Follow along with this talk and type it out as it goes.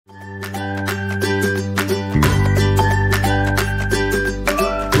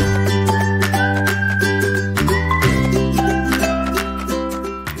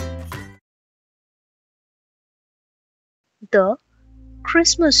The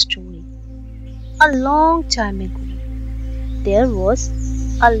Christmas Story. A long time ago, there was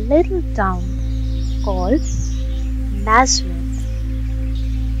a little town called Nazareth.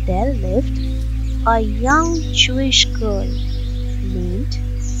 There lived a young Jewish girl named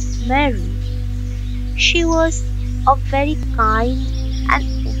Mary. She was a very kind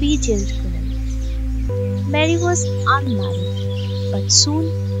and obedient girl. Mary was unmarried, but soon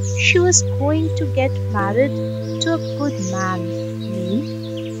she was going to get married to a good man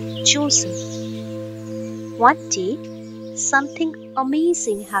named Joseph. One day, something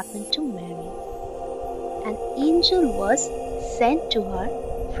amazing happened to Mary. An angel was sent to her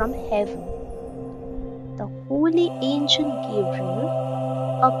from heaven. The holy angel Gabriel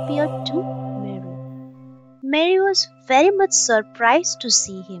appeared to Mary. Mary was very much surprised to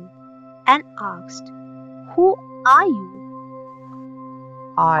see him and asked, "Who are you?"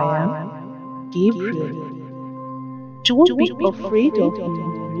 I am Gabriel. Don't be afraid of me,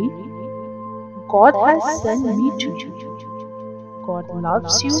 Mary. God has sent me to you. God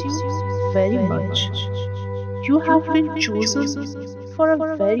loves you very much. You have been chosen for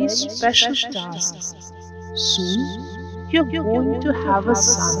a very special task. Soon, you're going to have a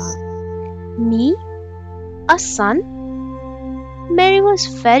son. Me? A son? Mary was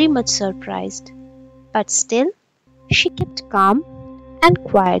very much surprised, but still she kept calm and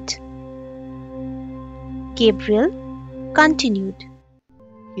quiet. Gabriel continued,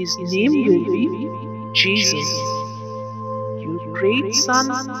 His name will be Jesus. Your great son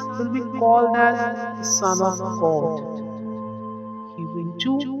will be called as the Son of God. He will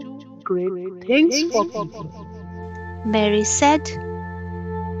do great things for people. Mary said,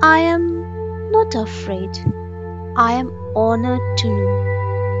 "I am not afraid. I am honored to know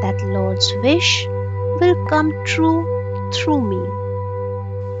that Lord's wish will come true through me."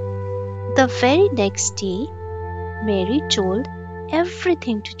 The very next day, Mary told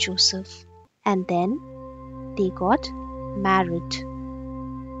everything to Joseph, and then they got married.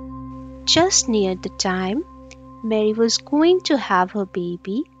 Just near the time Mary was going to have her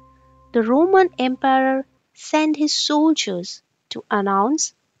baby, the Roman Emperor sent his soldiers to announce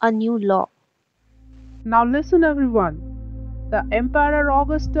a new law. Now listen, everyone. The Emperor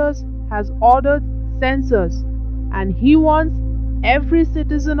Augustus has ordered census, and he wants every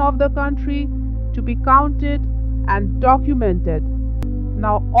citizen of the country to be counted and documented.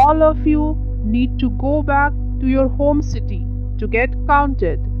 Now all of you need to go back to your home city to get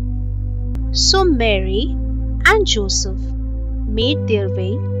counted. So Mary and Joseph made their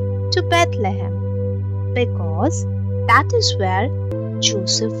way to Bethlehem because that is where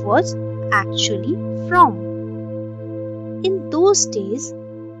Joseph was actually from. In those days,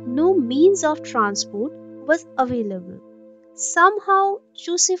 no means of transport was available. Somehow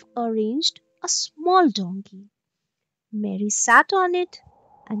Joseph arranged a small donkey. Mary sat on it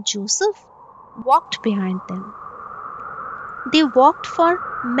and Joseph walked behind them. They walked for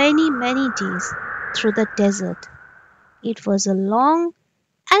many days through the desert. It was a long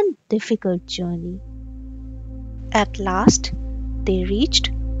and difficult journey. At last, they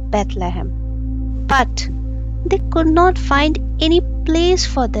reached Bethlehem, but they could not find any place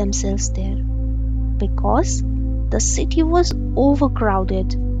for themselves there because the city was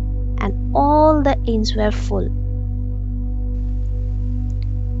overcrowded and all the inns were full.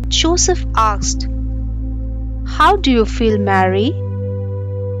 Joseph asked, "How do you feel, Mary?"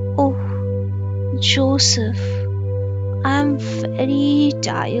 "Oh, Joseph, I am very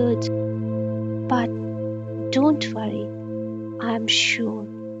tired. But don't worry, I am sure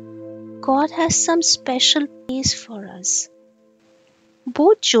God has some special place for us."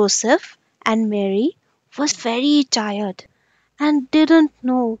 Both Joseph and Mary was very tired and didn't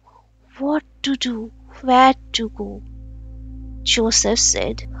know what to do, where to go. Joseph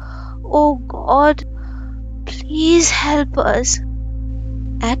said, "Oh God, please help us."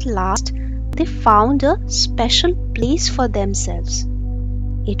 At last, they found a special place for themselves.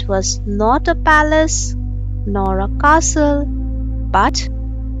 It was not a palace nor a castle, but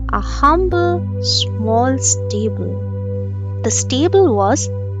a humble small stable. The stable was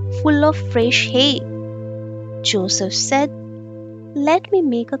full of fresh hay. Joseph said, "Let me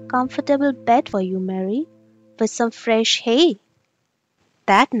make a comfortable bed for you, Mary, with some fresh hay."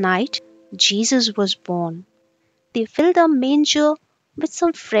 That night, Jesus was born. They filled a manger with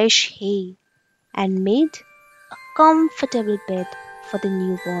some fresh hay and made a comfortable bed for the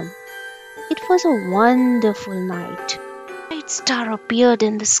newborn. It was a wonderful night. A bright star appeared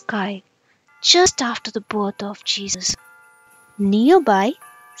in the sky just after the birth of Jesus. Nearby,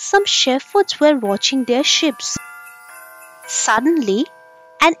 some shepherds were watching their sheep. Suddenly,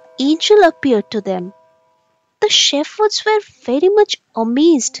 an angel appeared to them. The shepherds were very much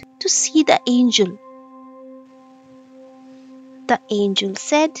amazed to see the angel. The angel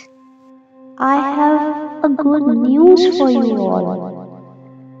said, I have a good news for you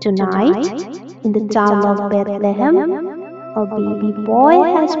all. Tonight, in the town of Bethlehem, a baby boy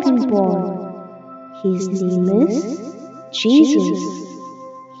has been born. His name is Jesus.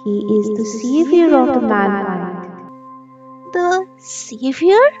 He is the Savior of the mankind. The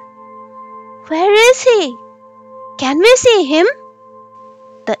Savior? Where is he? Can we see him?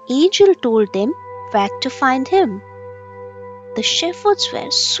 The angel told them where to find him. The shepherds were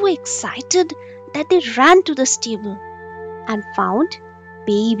so excited that they ran to the stable and found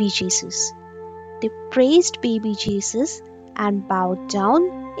baby Jesus. They praised baby Jesus and bowed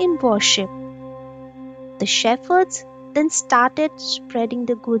down in worship. The shepherds then started spreading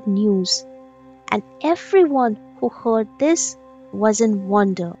the good news, and everyone who heard this was in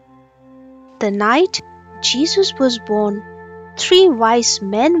wonder. The night Jesus was born, 3 wise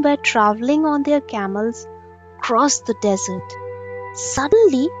men were traveling on their camels across the desert.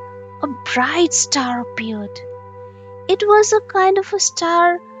 Suddenly, a bright star appeared. It was a kind of a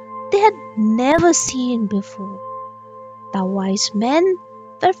star they had never seen before. The wise men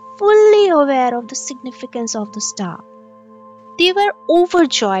were fully aware of the significance of the star. They were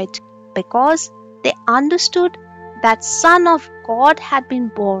overjoyed because they understood that Son of God had been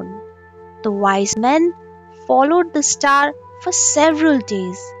born. The wise men followed the star for several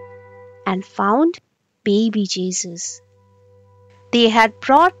days and found baby Jesus. They had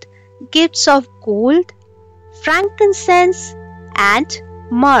brought gifts of gold, frankincense, and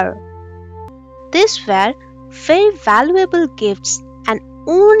myrrh. These were very valuable gifts and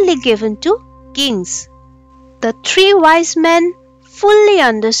only given to kings. The 3 wise men fully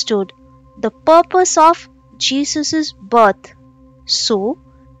understood the purpose of Jesus' birth, so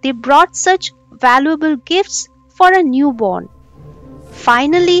they brought such valuable gifts for a newborn.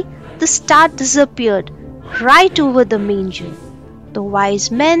 Finally, the star disappeared right over the manger. The wise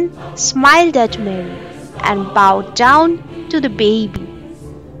men smiled at Mary and bowed down to the baby.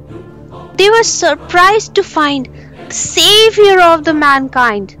 They were surprised to find the Savior of the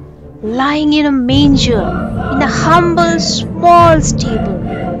mankind lying in a manger in a humble small stable.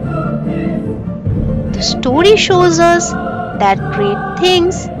 The story shows us that great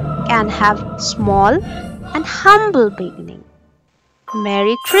things can have small and humble beginning.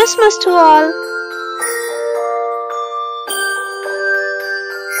 Merry Christmas to all!